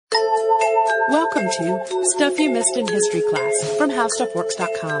Welcome to Stuff You Missed in History Class from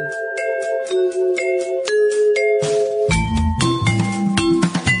HowStuffWorks.com.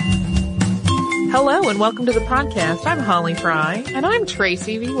 Hello and welcome to the podcast. I'm Holly Fry. And I'm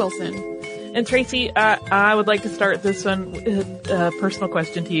Tracy V. Wilson. And Tracy, I would like to start this one with a personal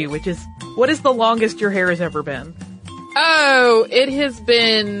question to you, which is, what is the longest your hair has ever been? Oh, it has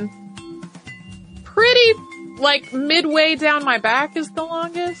been pretty, midway down my back is the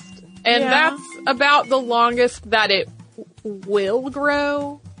longest. And that's about the longest that it will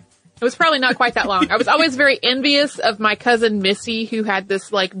grow. It was probably not quite that long. I was always very envious of my cousin Missy, who had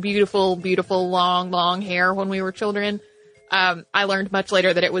this, beautiful, beautiful, long hair when we were children. I learned much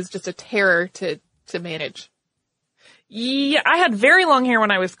later that it was just a terror to manage. Yeah, I had very long hair when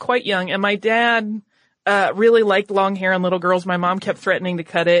I was quite young, and my dad really liked long hair on little girls. My mom kept threatening to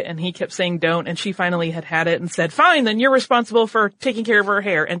cut it, and he kept saying don't, and she finally had it and said, fine, then you're responsible for taking care of her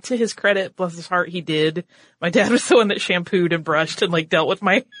hair. And to his credit, bless his heart, he did. My dad was the one that shampooed and brushed and, dealt with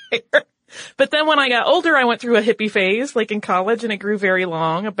my hair. But then when I got older, I went through a hippie phase, in college, and it grew very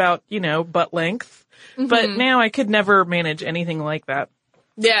long, about, butt length. Mm-hmm. But now I could never manage anything like that.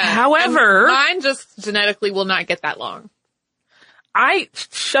 Yeah. However, mine just genetically will not get that long. I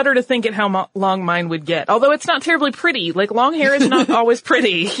shudder to think at how long mine would get. Although it's not terribly pretty. Long hair is not always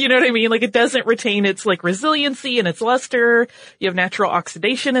pretty. You know what I mean? It doesn't retain its, resiliency and its luster. You have natural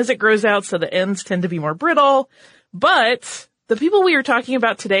oxidation as it grows out, so the ends tend to be more brittle. But the people we are talking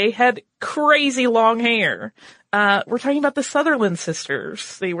about today had crazy long hair. We're talking about the Sutherland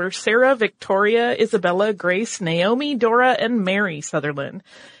Sisters. They were Sarah, Victoria, Isabella, Grace, Naomi, Dora, and Mary Sutherland.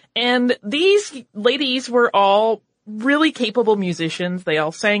 And these ladies were all really capable musicians. They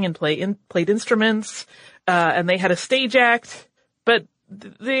all sang and played instruments, and they had a stage act, but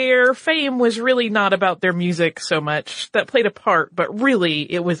their fame was really not about their music so much. That played a part, but really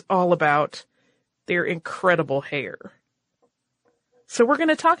it was all about their incredible hair. So we're going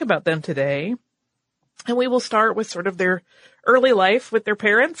to talk about them today, and we will start with sort of their early life with their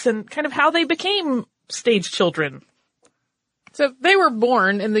parents and kind of how they became stage children. So they were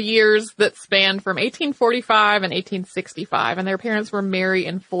born in the years that spanned from 1845 and 1865, and their parents were Mary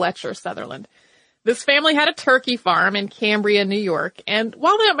and Fletcher Sutherland. This family had a turkey farm in Cambria, New York, and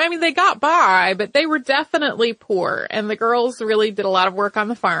while they got by, but they were definitely poor, and the girls really did a lot of work on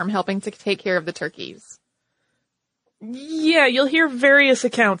the farm, helping to take care of the turkeys. Yeah, you'll hear various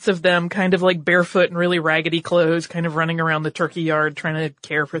accounts of them kind of barefoot and really raggedy clothes, kind of running around the turkey yard trying to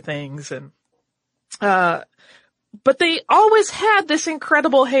care for things, and but they always had this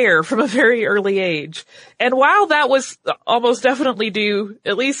incredible hair from a very early age. And while that was almost definitely due,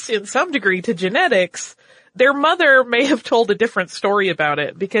 at least in some degree, to genetics, their mother may have told a different story about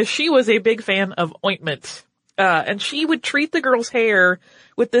it because she was a big fan of ointment. And she would treat the girls' hair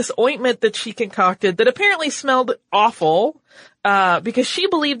with this ointment that she concocted that apparently smelled awful, because she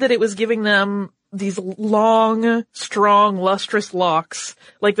believed that it was giving them these long, strong, lustrous locks,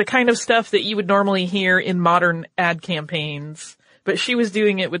 like the kind of stuff that you would normally hear in modern ad campaigns. But she was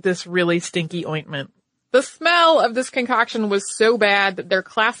doing it with this really stinky ointment. The smell of this concoction was so bad that their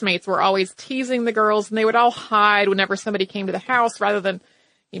classmates were always teasing the girls, and they would all hide whenever somebody came to the house rather than,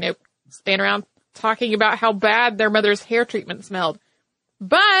 stand around talking about how bad their mother's hair treatment smelled.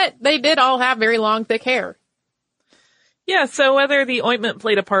 But they did all have very long, thick hair. Yeah, so whether the ointment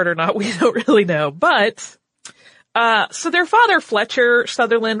played a part or not, we don't really know. But, so their father, Fletcher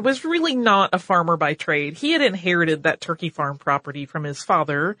Sutherland, was really not a farmer by trade. He had inherited that turkey farm property from his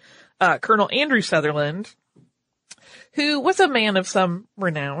father, Colonel Andrew Sutherland, who was a man of some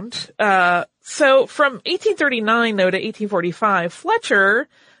renown. So from 1839, though, to 1845, Fletcher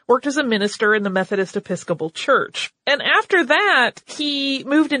worked as a minister in the Methodist Episcopal Church. And after that, he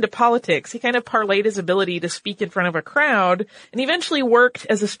moved into politics. He kind of parlayed his ability to speak in front of a crowd, and eventually worked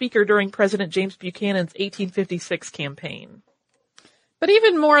as a speaker during President James Buchanan's 1856 campaign. But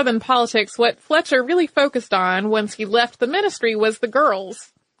even more than politics, what Fletcher really focused on once he left the ministry was the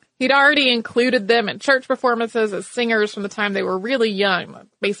girls. He'd already included them in church performances as singers from the time they were really young,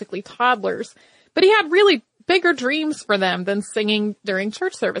 basically toddlers. But he had really bigger dreams for them than singing during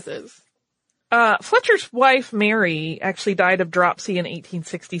church services. Fletcher's wife, Mary, actually died of dropsy in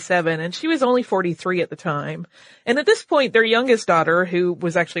 1867, and she was only 43 at the time. And at this point, their youngest daughter, who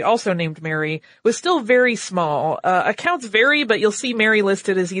was actually also named Mary, was still very small. Accounts vary, but you'll see Mary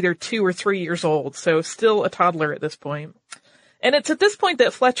listed as either 2 or 3 years old, so still a toddler at this point. And it's at this point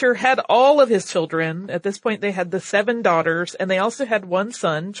that Fletcher had all of his children. At this point, they had the 7 daughters, and they also had one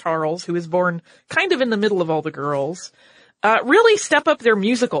son, Charles, who was born kind of in the middle of all the girls. really step up their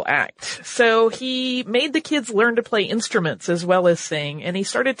musical act. So he made the kids learn to play instruments as well as sing, and he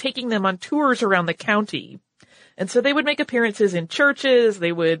started taking them on tours around the county. And so they would make appearances in churches,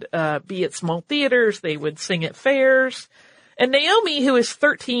 they would be at small theaters, they would sing at fairs. And Naomi, who was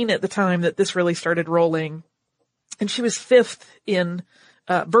 13 at the time that this really started rolling, and she was 5th in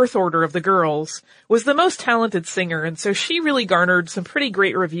birth order of the girls, was the most talented singer, and so she really garnered some pretty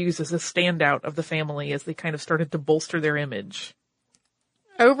great reviews as a standout of the family as they kind of started to bolster their image.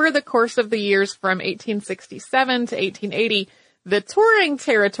 Over the course of the years from 1867 to 1880, the touring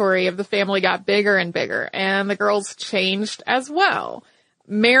territory of the family got bigger and bigger, and the girls changed as well.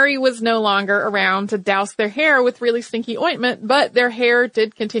 Mary was no longer around to douse their hair with really stinky ointment, but their hair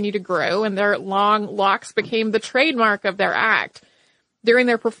did continue to grow, and their long locks became the trademark of their act. During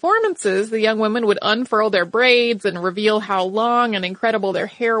their performances, the young women would unfurl their braids and reveal how long and incredible their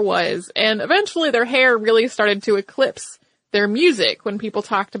hair was, and eventually their hair really started to eclipse their music when people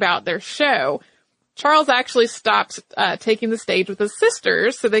talked about their show. Charles actually stopped taking the stage with his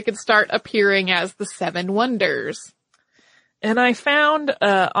sisters so they could start appearing as the Seven Wonders. And I found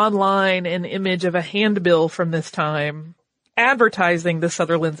online an image of a handbill from this time advertising the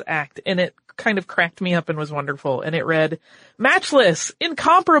Sutherland's act, and it kind of cracked me up and was wonderful. And it read, "Matchless,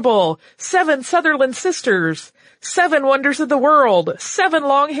 incomparable, 7 Sutherland sisters, 7 wonders of the world, 7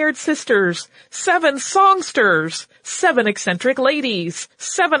 long-haired sisters, 7 songsters, 7 eccentric ladies,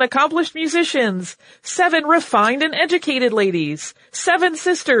 7 accomplished musicians, 7 refined and educated ladies, 7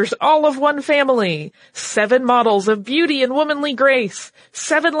 sisters, all of one family, 7 models of beauty and womanly grace,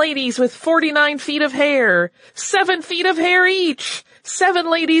 7 ladies with 49 feet of hair, 7 feet of hair each, 7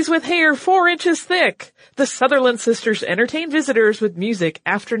 ladies with hair 4 inches thick. The Sutherland sisters entertain visitors with music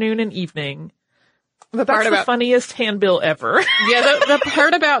afternoon and evening." That's the funniest handbill ever. Yeah, the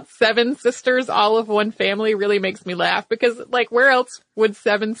part about 7 sisters, all of one family, really makes me laugh because, like, where else would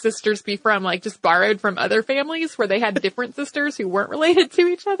 7 sisters be from? Like, just borrowed from other families where they had different sisters who weren't related to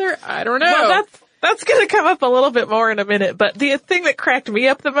each other? I don't know. Well, that's gonna come up a little bit more in a minute, but the thing that cracked me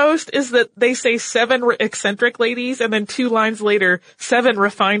up the most is that they say 7 eccentric ladies and then 2 lines later, 7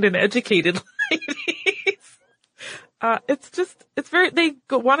 refined and educated ladies. They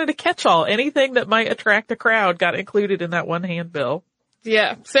wanted a catch-all. Anything that might attract a crowd got included in that one handbill.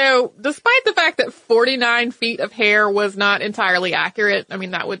 Yeah. So despite the fact that 49 feet of hair was not entirely accurate, I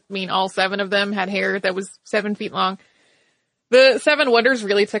mean, that would mean all 7 of them had hair that was 7 feet long. The Seven Wonders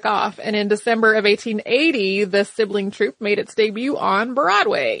really took off, and in December of 1880, the sibling troupe made its debut on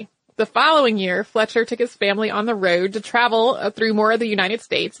Broadway. The following year, Fletcher took his family on the road to travel through more of the United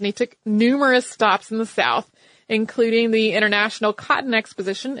States, and he took numerous stops in the South, including the International Cotton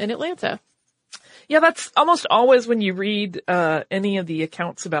Exposition in Atlanta. Yeah, that's almost always when you read any of the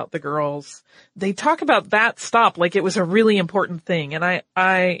accounts about the girls, they talk about that stop like it was a really important thing. And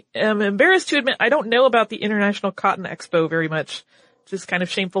I am embarrassed to admit I don't know about the International Cotton Expo very much, which is kind of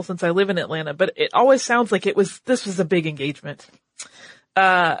shameful since I live in Atlanta, but it always sounds like this was a big engagement.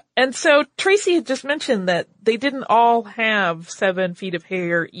 And so Tracy had just mentioned that they didn't all have 7 feet of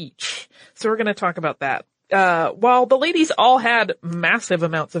hair each. So we're going to talk about that. While the ladies all had massive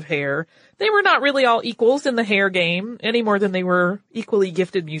amounts of hair, they were not really all equals in the hair game any more than they were equally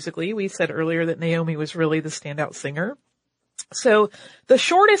gifted musically. We said earlier that Naomi was really the standout singer. So the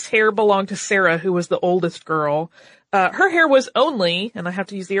shortest hair belonged to Sarah, who was the oldest girl. Her hair was only, and I have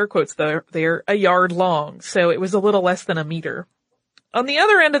to use the air quotes there, a yard long. So it was a little less than a meter. On the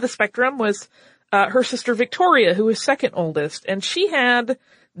other end of the spectrum was, her sister Victoria, who was second oldest, and she had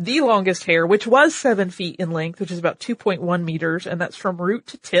the longest hair, which was 7 feet in length, which is about 2.1 meters, and that's from root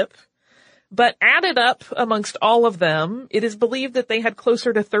to tip. But added up amongst all of them, it is believed that they had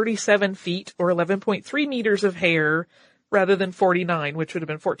closer to 37 feet or 11.3 meters of hair rather than 49, which would have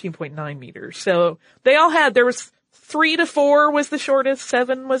been 14.9 meters. So they all had, there was 3 to 4 was the shortest,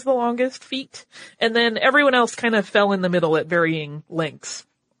 7 was the longest feet, and then everyone else kind of fell in the middle at varying lengths,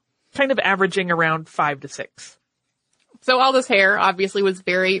 kind of averaging around 5 to 6. So all this hair obviously was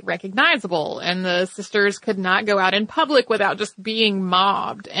very recognizable, and the sisters could not go out in public without just being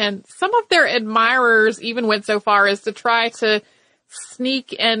mobbed. And some of their admirers even went so far as to try to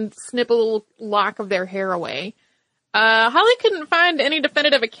sneak and snip a little lock of their hair away. Holly couldn't find any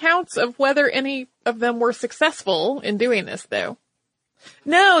definitive accounts of whether any of them were successful in doing this, though.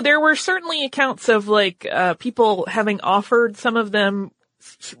 No, there were certainly accounts of, people having offered some of them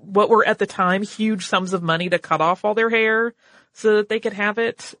what were at the time huge sums of money to cut off all their hair so that they could have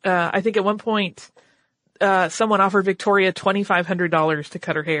it. I think at one point, someone offered Victoria $2,500 to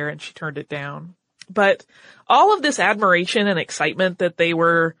cut her hair and she turned it down. But all of this admiration and excitement that they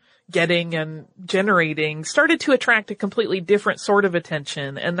were getting and generating started to attract a completely different sort of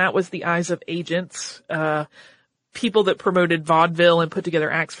attention, and that was the eyes of agents, people that promoted vaudeville and put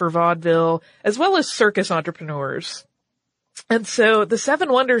together acts for vaudeville, as well as circus entrepreneurs. And so the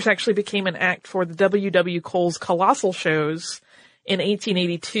Seven Wonders actually became an act for the W. Cole's Colossal shows in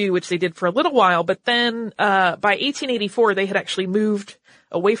 1882, which they did for a little while, but then by 1884 they had actually moved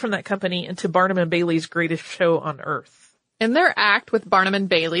away from that company into Barnum and Bailey's Greatest Show on Earth. In their act with Barnum and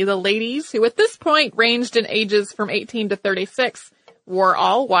Bailey, the ladies, who at this point ranged in ages from 18 to 36, wore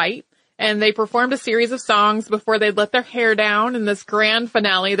all white, and they performed a series of songs before they'd let their hair down in this grand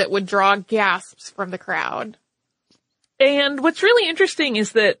finale that would draw gasps from the crowd. And what's really interesting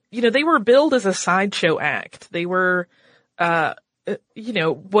is that, they were billed as a sideshow act. They were,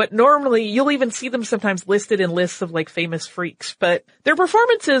 what normally, you'll even see them sometimes listed in lists of like famous freaks, but their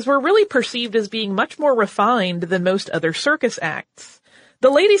performances were really perceived as being much more refined than most other circus acts. The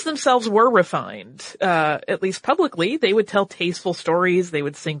ladies themselves were refined, at least publicly. They would tell tasteful stories, they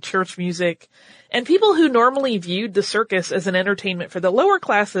would sing church music, and people who normally viewed the circus as an entertainment for the lower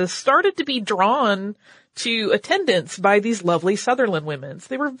classes started to be drawn to attendance by these lovely Sutherland women.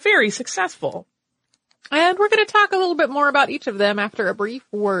 They were very successful. And we're going to talk a little bit more about each of them after a brief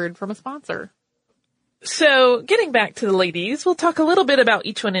word from a sponsor. So, getting back to the ladies, we'll talk a little bit about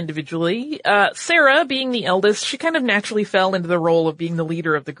each one individually. Sarah, being the eldest, she kind of naturally fell into the role of being the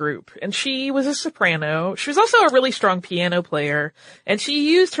leader of the group. And she was a soprano. She was also a really strong piano player. And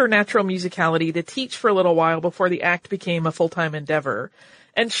she used her natural musicality to teach for a little while before the act became a full-time endeavor.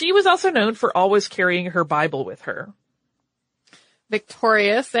 And she was also known for always carrying her Bible with her.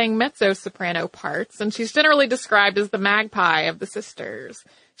 Victoria sang mezzo-soprano parts, and she's generally described as the magpie of the sisters.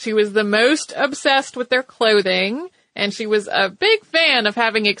 She was the most obsessed with their clothing, and she was a big fan of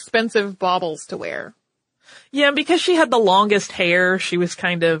having expensive baubles to wear. Yeah, and because she had the longest hair, she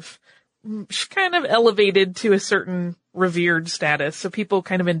kind of elevated to a certain revered status, so people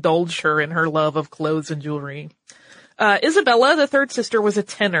kind of indulged her in her love of clothes and jewelry. Isabella, the third sister, was a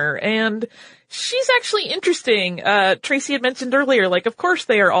tenor, and she's actually interesting. Tracy had mentioned earlier, of course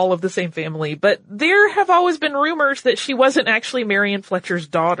they are all of the same family, but there have always been rumors that she wasn't actually Marion Fletcher's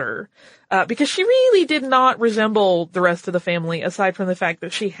daughter, because she really did not resemble the rest of the family, aside from the fact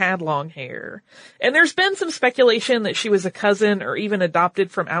that she had long hair. And there's been some speculation that she was a cousin or even adopted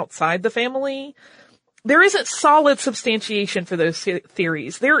from outside the family. There isn't solid substantiation for those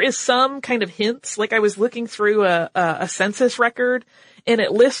theories. There is some kind of hints, I was looking through a census record, and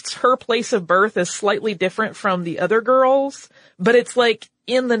it lists her place of birth as slightly different from the other girls, but it's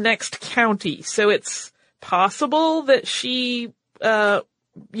in the next county. So it's possible that she, it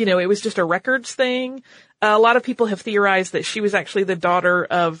was just a records thing. A lot of people have theorized that she was actually the daughter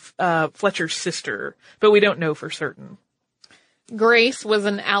of Fletcher's sister, but we don't know for certain. Grace was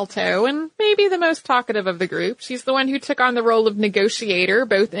an alto and maybe the most talkative of the group. She's the one who took on the role of negotiator,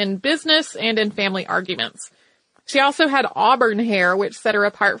 both in business and in family arguments. She also had auburn hair, which set her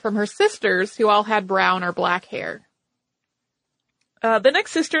apart from her sisters, who all had brown or black hair. The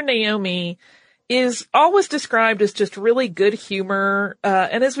next sister, Naomi, is always described as just really good humor.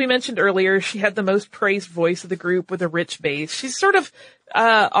 And as we mentioned earlier, she had the most praised voice of the group with a rich bass. She's sort of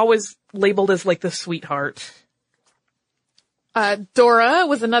always labeled as the sweetheart. Dora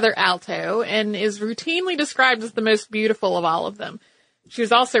was another alto and is routinely described as the most beautiful of all of them. She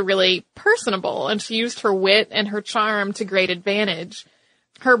was also really personable, and she used her wit and her charm to great advantage.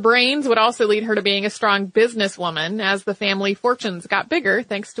 Her brains would also lead her to being a strong businesswoman as the family fortunes got bigger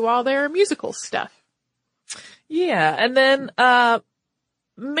thanks to all their musical stuff. Yeah, and then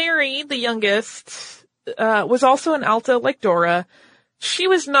Mary, the youngest, was also an alto like Dora. She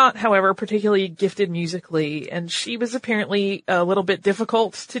was not, however, particularly gifted musically, and she was apparently a little bit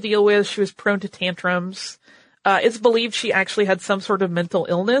difficult to deal with. She was prone to tantrums. It's believed she actually had some sort of mental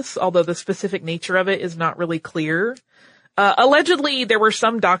illness, although the specific nature of it is not really clear. Allegedly, there were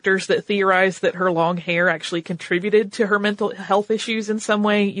some doctors that theorized that her long hair actually contributed to her mental health issues in some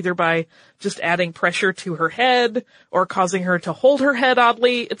way, either by just adding pressure to her head or causing her to hold her head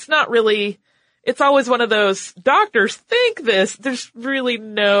oddly. It's always one of those, doctors think this. There's really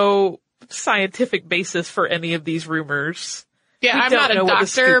no scientific basis for any of these rumors. Yeah, I'm not a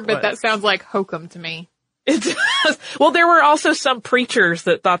doctor, but that sounds like hokum to me. It does. Well, there were also some preachers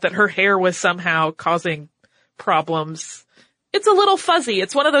that thought that her hair was somehow causing problems. It's a little fuzzy.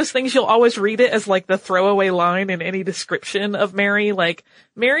 It's one of those things you'll always read it as the throwaway line in any description of Mary.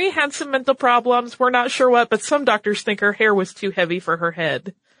 Mary had some mental problems. We're not sure what, but some doctors think her hair was too heavy for her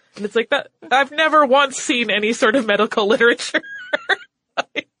head. And it's that I've never once seen any sort of medical literature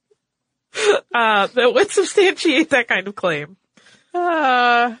that would substantiate that kind of claim.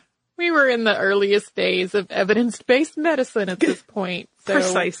 We were in the earliest days of evidence-based medicine at this point. So.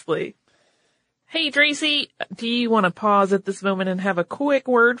 Precisely. Hey, Tracy, do you want to pause at this moment and have a quick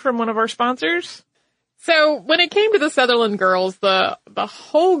word from one of our sponsors? So when it came to the Sutherland girls, the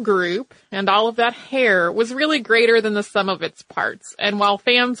whole group and all of that hair was really greater than the sum of its parts. And while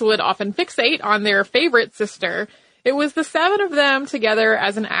fans would often fixate on their favorite sister, it was the 7 of them together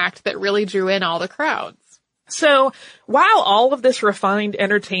as an act that really drew in all the crowds. So while all of this refined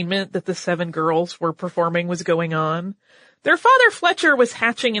entertainment that the 7 girls were performing was going on, their father Fletcher was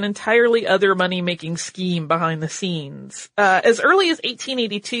hatching an entirely other money-making scheme behind the scenes. As early as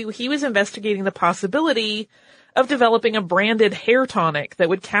 1882, he was investigating the possibility of developing a branded hair tonic that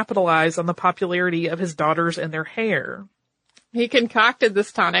would capitalize on the popularity of his daughters and their hair. He concocted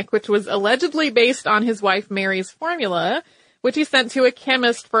this tonic, which was allegedly based on his wife Mary's formula, which he sent to a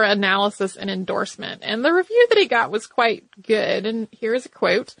chemist for analysis and endorsement. And the review that he got was quite good. And here is a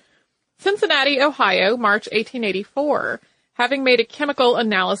quote. Cincinnati, Ohio, March 1884. Having made a chemical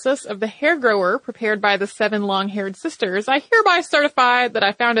analysis of the hair grower prepared by the 7 long-haired sisters, I hereby certify that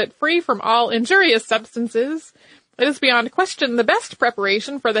I found it free from all injurious substances. It is beyond question the best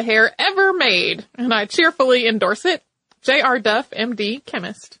preparation for the hair ever made, and I cheerfully endorse it. J.R. Duff, M.D.,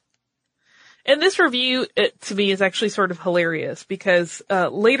 chemist. And this review, to me, is actually sort of hilarious because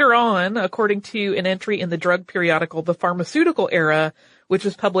later on, according to an entry in the drug periodical, The Pharmaceutical Era, which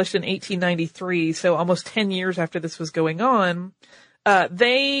was published in 1893, so almost 10 years after this was going on,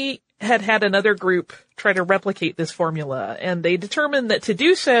 they had another group try to replicate this formula. And they determined that to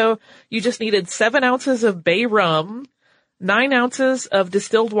do so, you just needed 7 ounces of bay rum, 9 ounces of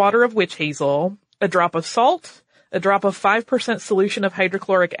distilled water of witch hazel, a drop of salt, a drop of 5% solution of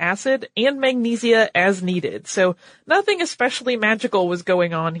hydrochloric acid, and magnesia as needed. So nothing especially magical was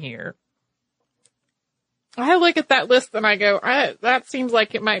going on here. I look at that list and I go, that seems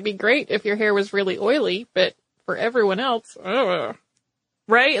like it might be great if your hair was really oily, but for everyone else,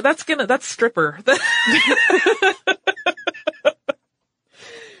 right? That's stripper.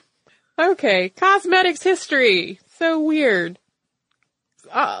 Okay, cosmetics history. So weird.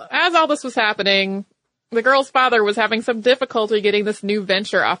 As all this was happening, the girl's father was having some difficulty getting this new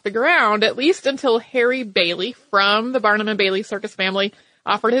venture off the ground, at least until Harry Bailey from the Barnum and Bailey circus family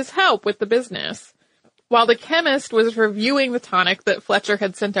offered his help with the business. While the chemist was reviewing the tonic that Fletcher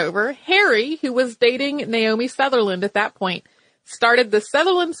had sent over, Harry, who was dating Naomi Sutherland at that point, started the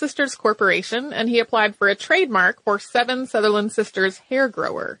Sutherland Sisters Corporation, and he applied for a trademark for 7 Sutherland Sisters hair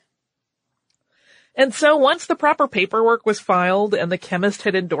grower. And so once the proper paperwork was filed and the chemist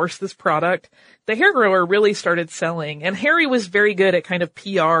had endorsed this product, the hair grower really started selling. And Harry was very good at kind of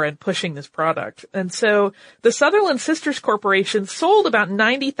PR and pushing this product. And so the Sutherland Sisters Corporation sold about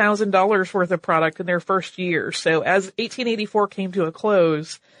 $90,000 worth of product in their first year. So as 1884 came to a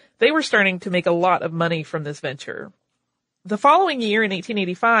close, they were starting to make a lot of money from this venture. The following year, in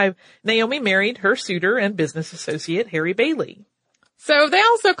 1885, Naomi married her suitor and business associate, Harry Bailey. So they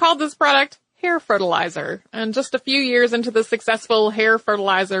also called this product hair fertilizer. And just a few years into the successful hair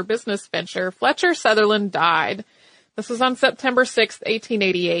fertilizer business venture, Fletcher Sutherland died. This was on September 6,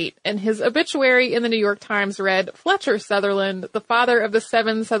 1888, and his obituary in the New York Times read, Fletcher Sutherland, the father of the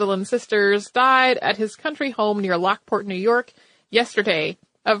 7 Sutherland sisters, died at his country home near Lockport, New York, yesterday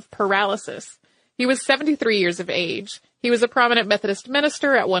of paralysis. He was 73 years of age. He was a prominent Methodist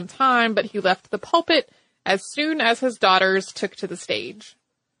minister at one time, but he left the pulpit as soon as his daughters took to the stage.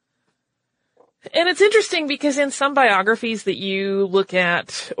 And it's interesting because in some biographies that you look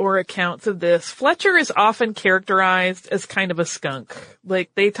at or accounts of this, Fletcher is often characterized as kind of a skunk. Like,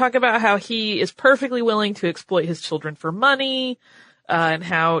 they talk about how he is perfectly willing to exploit his children for money, and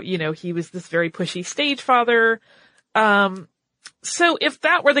how, he was this very pushy stage father. So if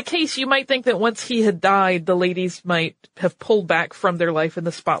that were the case, you might think that once he had died, the ladies might have pulled back from their life in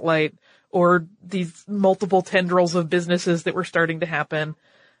the spotlight, or these multiple tendrils of businesses that were starting to happen.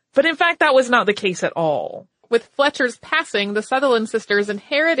 But in fact, that was not the case at all. With Fletcher's passing, the Sutherland sisters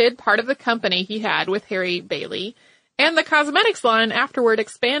inherited part of the company he had with Harry Bailey, and the cosmetics line afterward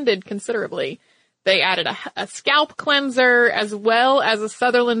expanded considerably. They added a scalp cleanser as well as a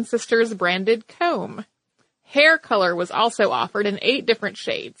Sutherland Sisters branded comb. Hair color was also offered in 8 different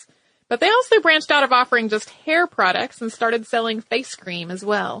shades. But they also branched out of offering just hair products and started selling face cream as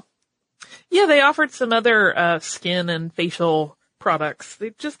well. Yeah, they offered some other skin and facial products.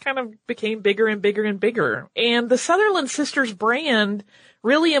 They just kind of became bigger and bigger and bigger. And the Sutherland Sisters brand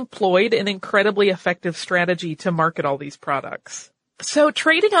really employed an incredibly effective strategy to market all these products. So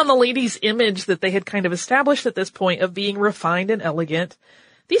trading on the ladies' image that they had kind of established at this point of being refined and elegant,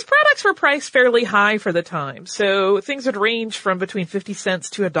 These products were priced fairly high for the time, so things would range from between 50 cents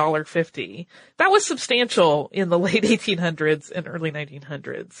to $1.50. That was substantial in the late 1800s and early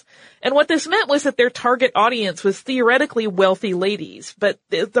 1900s. And what this meant was that their target audience was theoretically wealthy ladies, but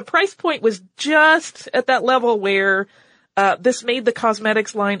the price point was just at that level where this made the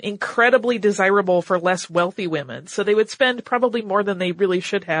cosmetics line incredibly desirable for less wealthy women. So they would spend probably more than they really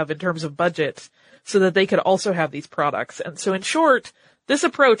should have in terms of budget so that they could also have these products. And so in short, this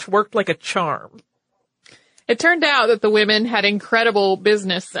approach worked like a charm. It turned out that the women had incredible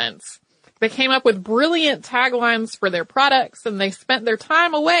business sense. They came up with brilliant taglines for their products, and they spent their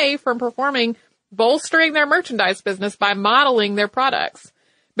time away from performing, bolstering their merchandise business by modeling their products.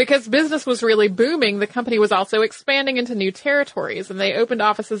 Because business was really booming, the company was also expanding into new territories, and they opened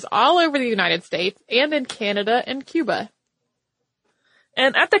offices all over the United States and in Canada and Cuba.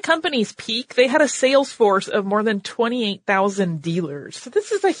 And at the company's peak, they had a sales force of more than 28,000 dealers. So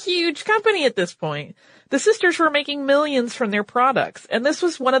this is a huge company at this point. The sisters were making millions from their products, and this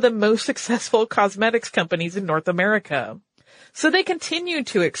was one of the most successful cosmetics companies in North America. So they continued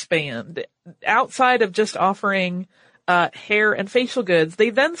to expand. Outside of just offering hair and facial goods, they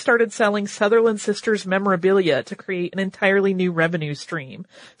then started selling Sutherland Sisters memorabilia to create an entirely new revenue stream.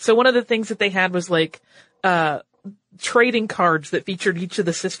 So one of the things that they had was like trading cards that featured each of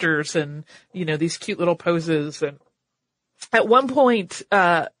the sisters and, you know, these cute little poses. And at one point,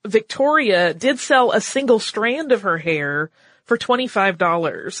 Victoria did sell a single strand of her hair for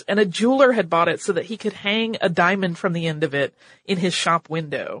 $25, and a jeweler had bought it so that he could hang a diamond from the end of it in his shop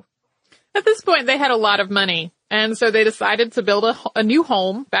window. At this point, they had a lot of money, and so they decided to build a new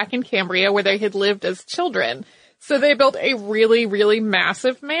home back in Cambria where they had lived as children. So they built a really, really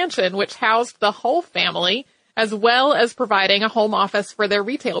massive mansion, which housed the whole family, as well as providing a home office for their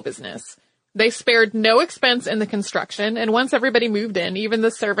retail business. They spared no expense in the construction, and once everybody moved in, even the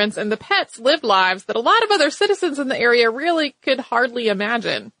servants and the pets lived lives that a lot of other citizens in the area really could hardly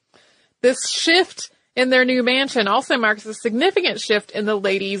imagine. This shift in their new mansion also marks a significant shift in the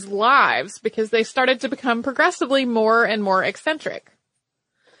ladies' lives because they started to become progressively more and more eccentric.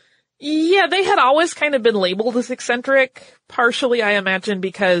 Yeah, they had always kind of been labeled as eccentric, partially, I imagine,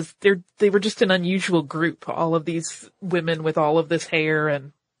 because they were just an unusual group, all of these women with all of this hair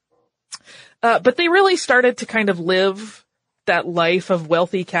and, but they really started to kind of live that life of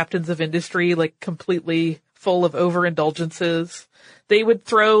wealthy captains of industry, like completely full of overindulgences. They would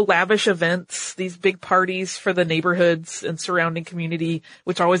throw lavish events, these big parties for the neighborhoods and surrounding community,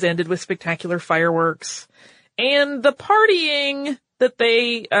 which always ended with spectacular fireworks. And the partying that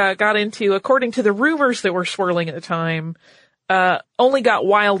they got into, according to the rumors that were swirling at the time, only got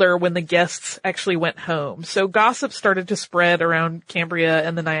wilder when the guests actually went home. So gossip started to spread around Cambria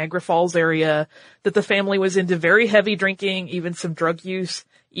and the Niagara Falls area that the family was into very heavy drinking, even some drug use,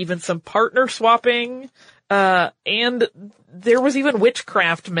 even some partner swapping, and there was even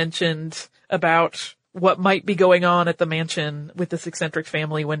witchcraft mentioned about what might be going on at the mansion with this eccentric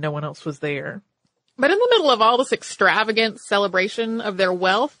family when no one else was there. But in the middle of all this extravagant celebration of their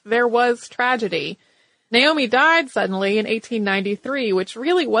wealth, there was tragedy. Naomi died suddenly in 1893, which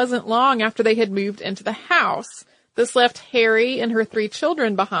really wasn't long after they had moved into the house. This left Harry and her 3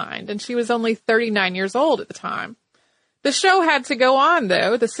 children behind, and she was only 39 years old at the time. The show had to go on,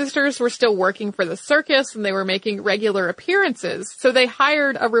 though. The sisters were still working for the circus, and they were making regular appearances, so they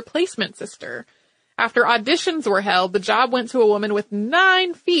hired a replacement sister. After auditions were held, the job went to a woman with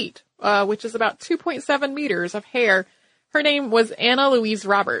 9 feet, which is about 2.7 meters of hair. Her name was Anna Louise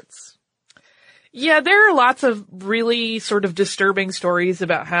Roberts. Yeah, there are lots of really sort of disturbing stories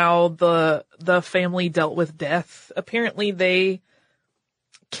about how the family dealt with death. Apparently they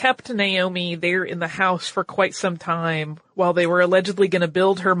kept Naomi there in the house for quite some time while they were allegedly going to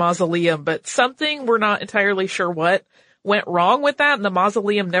build her mausoleum, but something, we're not entirely sure what, went wrong with that, and the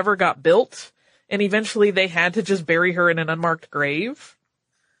mausoleum never got built, and eventually they had to just bury her in an unmarked grave.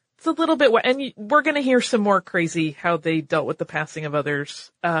 It's a little bit, and we're going to hear some more crazy how they dealt with the passing of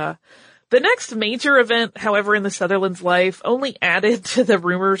others. The next major event, however, in the Sutherland's life only added to the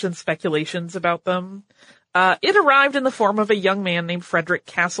rumors and speculations about them. It arrived in the form of a young man named Frederick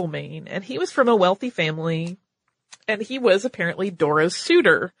Castlemaine, and he was from a wealthy family, and he was apparently Dora's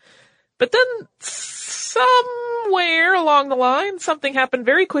suitor. But then somewhere along the line, something happened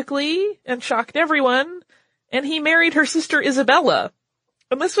very quickly and shocked everyone, and he married her sister Isabella.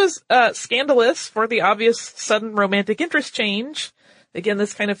 And this was scandalous for the obvious sudden romantic interest change. Again,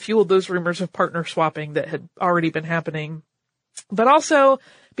 this kind of fueled those rumors of partner swapping that had already been happening. But also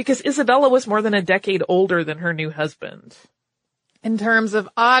because Isabella was more than a decade older than her new husband. In terms of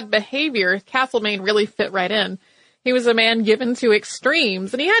odd behavior, Castlemaine really fit right in. He was a man given to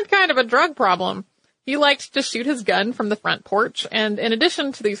extremes, and he had kind of a drug problem. He liked to shoot his gun from the front porch, and in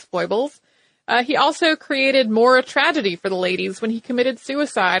addition to these foibles, he also created more tragedy for the ladies when he committed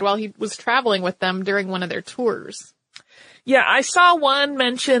suicide while he was traveling with them during one of their tours. Yeah, I saw one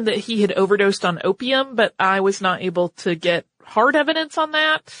mention that he had overdosed on opium, but I was not able to get hard evidence on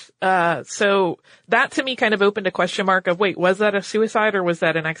that. So that to me kind of opened a question mark of, wait, was that a suicide or was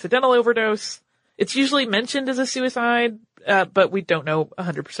that an accidental overdose? It's usually mentioned as a suicide, but we don't know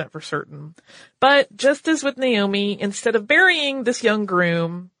 100% for certain. But just as with Naomi, instead of burying this young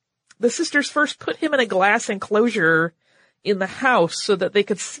groom, the sisters first put him in a glass enclosure in the house so that they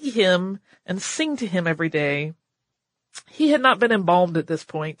could see him and sing to him every day. He had not been embalmed at this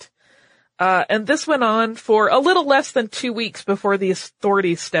point. And this went on for a little less than 2 weeks before the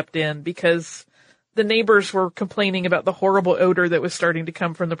authorities stepped in because the neighbors were complaining about the horrible odor that was starting to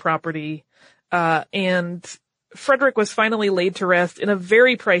come from the property. And Frederick was finally laid to rest in a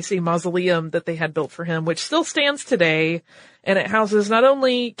very pricey mausoleum that they had built for him, which still stands today. And it houses not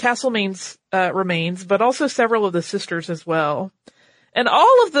only Castlemaine's remains, but also several of the sisters as well. And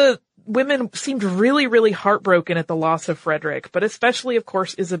all of the women seemed really, really heartbroken at the loss of Frederick, but especially, of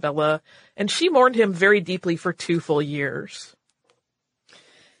course, Isabella, and she mourned him very deeply for 2 full years.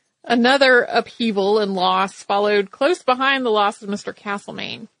 Another upheaval and loss followed close behind the loss of Mr.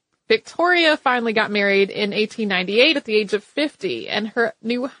 Castlemaine. Victoria finally got married in 1898 at the age of 50, and her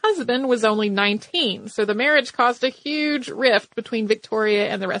new husband was only 19, so the marriage caused a huge rift between Victoria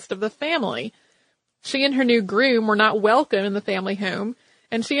and the rest of the family. She and her new groom were not welcome in the family home,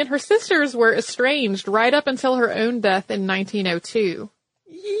 and she and her sisters were estranged right up until her own death in 1902.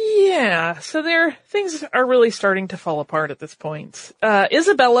 Yeah, so things are really starting to fall apart at this point.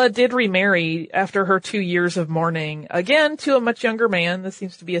 Isabella did remarry after her 2 years of mourning, again to a much younger man. This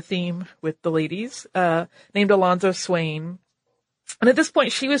seems to be a theme with the ladies, named Alonzo Swain. And at this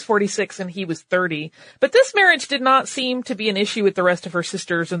point, she was 46 and he was 30. But this marriage did not seem to be an issue with the rest of her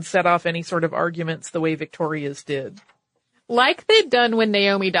sisters and set off any sort of arguments the way Victoria's did. Like they'd done when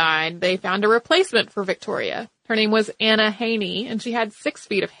Naomi died, they found a replacement for Victoria. Her name was Anna Haney, and she had 6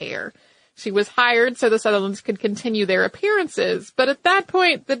 feet of hair. She was hired so the Sutherlands could continue their appearances, but at that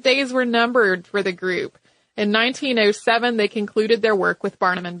point, the days were numbered for the group. In 1907, they concluded their work with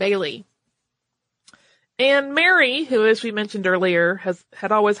Barnum and Bailey. And Mary, who, as we mentioned earlier,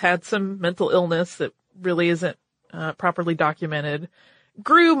 had always had some mental illness that really isn't properly documented,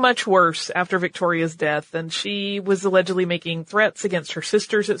 grew much worse after Victoria's death, and she was allegedly making threats against her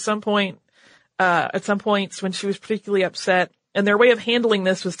sisters at some points when she was particularly upset. And their way of handling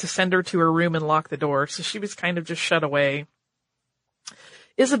this was to send her to her room and lock the door, so she was kind of just shut away.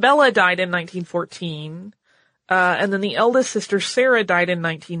 Isabella died in 1914. And then the eldest sister, Sarah, died in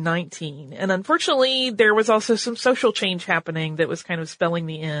 1919. And unfortunately, there was also some social change happening that was kind of spelling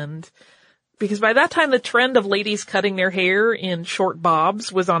the end. Because by that time, the trend of ladies cutting their hair in short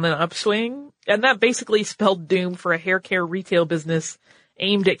bobs was on an upswing. And that basically spelled doom for a hair care retail business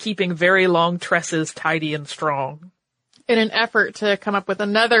aimed at keeping very long tresses tidy and strong. In an effort to come up with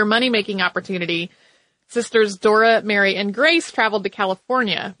another money-making opportunity, sisters Dora, Mary, and Grace traveled to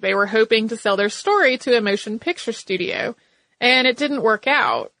California. They were hoping to sell their story to a motion picture studio, and it didn't work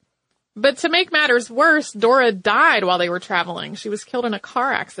out. But to make matters worse, Dora died while they were traveling. She was killed in a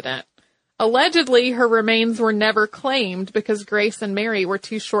car accident. Allegedly, her remains were never claimed because Grace and Mary were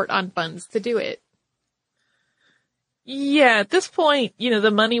too short on funds to do it. Yeah, at this point,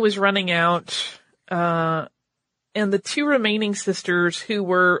 the money was running out, and the 2 remaining sisters who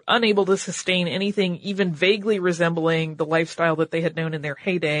were unable to sustain anything even vaguely resembling the lifestyle that they had known in their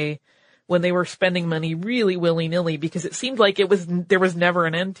heyday when they were spending money really willy-nilly because it seemed like there was never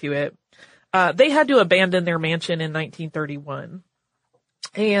an end to it. They had to abandon their mansion in 1931.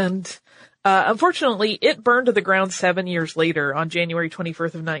 And unfortunately, it burned to the ground 7 years later on January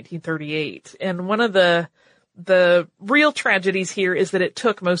 21st of 1938. And one of the real tragedies here is that it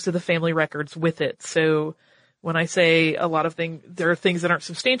took most of the family records with it. So when I say a lot of things, there are things that aren't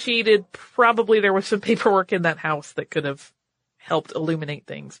substantiated, probably there was some paperwork in that house that could have helped illuminate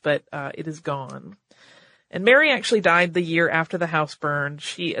things, but it is gone. And Mary actually died the year after the house burned.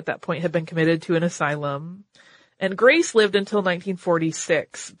 She, at that point, had been committed to an asylum. And Grace lived until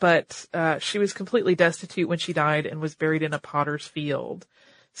 1946, but she was completely destitute when she died and was buried in a potter's field.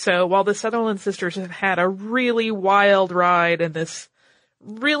 So while the Sutherland sisters have had a really wild ride and this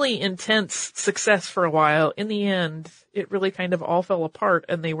really intense success for a while, in the end, it really kind of all fell apart,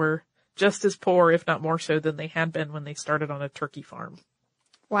 and they were just as poor, if not more so, than they had been when they started on a turkey farm.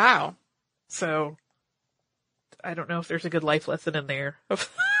 Wow. So I don't know if there's a good life lesson in there.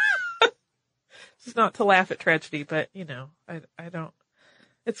 It's not to laugh at tragedy, but, I don't.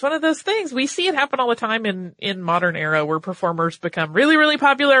 It's one of those things. We see it happen all the time in modern era where performers become really, really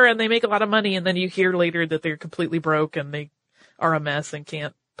popular and they make a lot of money, and then you hear later that they're completely broke and they are a mess and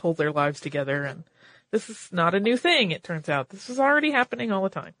can't pull their lives together. And this is not a new thing, it turns out. This is already happening all the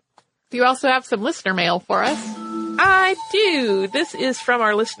time. You also have some listener mail for us. I do. This is from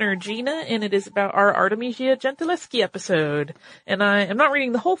our listener Gina, and it is about our Artemisia Gentileschi episode. And I am not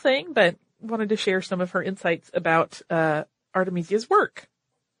reading the whole thing, but wanted to share some of her insights about Artemisia's work.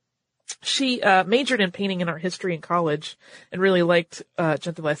 She majored in painting and art history in college and really liked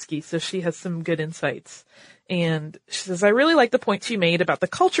Gentileschi, so she has some good insights. And she says, I really like the points you made about the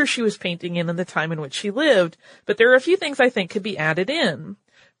culture she was painting in and the time in which she lived, but there are a few things I think could be added in.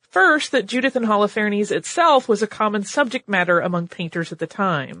 First, that Judith and Holofernes itself was a common subject matter among painters at the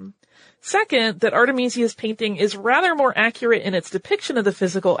time. Second, that Artemisia's painting is rather more accurate in its depiction of the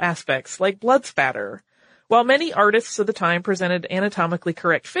physical aspects, like blood spatter. While many artists of the time presented anatomically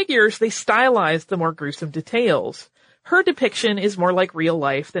correct figures, they stylized the more gruesome details. Her depiction is more like real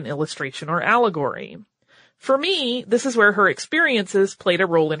life than illustration or allegory. For me, this is where her experiences played a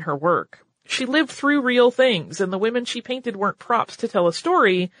role in her work. She lived through real things, and the women she painted weren't props to tell a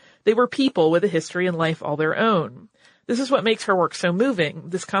story. They were people with a history and life all their own. This is what makes her work so moving,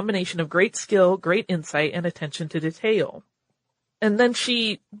 this combination of great skill, great insight, and attention to detail. And then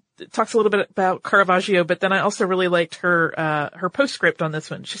she talks a little bit about Caravaggio, but then I also really liked her postscript on this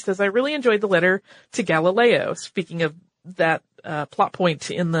one. She says, I really enjoyed the letter to Galileo, speaking of that plot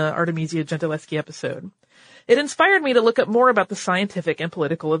point in the Artemisia Gentileschi episode. It inspired me to look up more about the scientific and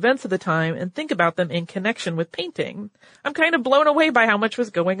political events of the time and think about them in connection with painting. I'm kind of blown away by how much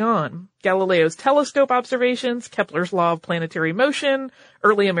was going on. Galileo's telescope observations, Kepler's law of planetary motion,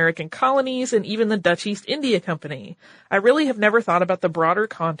 early American colonies, and even the Dutch East India Company. I really have never thought about the broader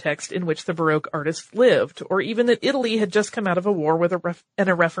context in which the Baroque artists lived, or even that Italy had just come out of a war with and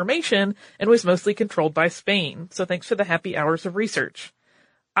a Reformation and was mostly controlled by Spain. So thanks for the happy hours of research.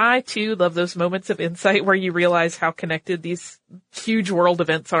 I, too, love those moments of insight where you realize how connected these huge world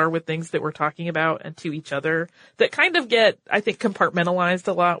events are with things that we're talking about and to each other that kind of get, I think, compartmentalized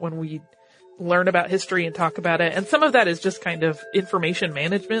a lot when we learn about history and talk about it. And some of that is just kind of information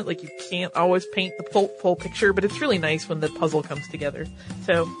management. Like, you can't always paint the full picture, but it's really nice when the puzzle comes together.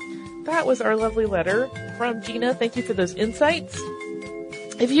 So that was our lovely letter from Gina. Thank you for those insights.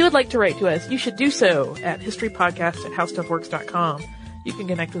 If you would like to write to us, you should do so at historypodcast@howstuffworks.com. You can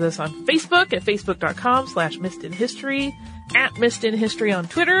connect with us on Facebook at facebook.com/missedinhistory, at missedinhistory on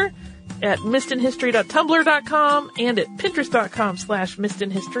Twitter, at missedinhistory.tumblr.com, and at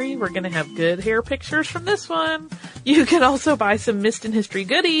pinterest.com/missedinhistory. We're going to have good hair pictures from this one. You can also buy some Missed in History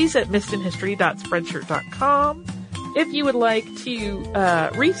goodies at missedinhistory.spreadshirt.com. If you would like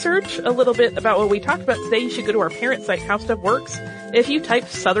to research a little bit about what we talked about today, you should go to our parent site, How Stuff Works. If you type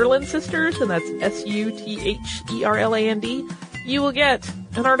Sutherland Sisters, and that's Sutherland, you will get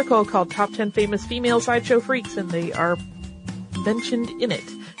an article called Top 10 Famous Female Sideshow Freaks, and they are mentioned in it.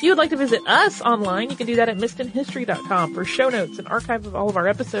 If you would like to visit us online, you can do that at missedinhistory.com for show notes, an archive of all of our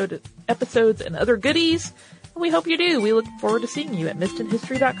episodes and other goodies. And we hope you do. We look forward to seeing you at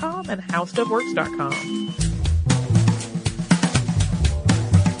missedinhistory.com and howstuffworks.com.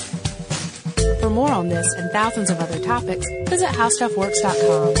 For more on this and thousands of other topics, visit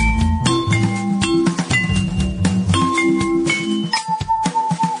howstuffworks.com.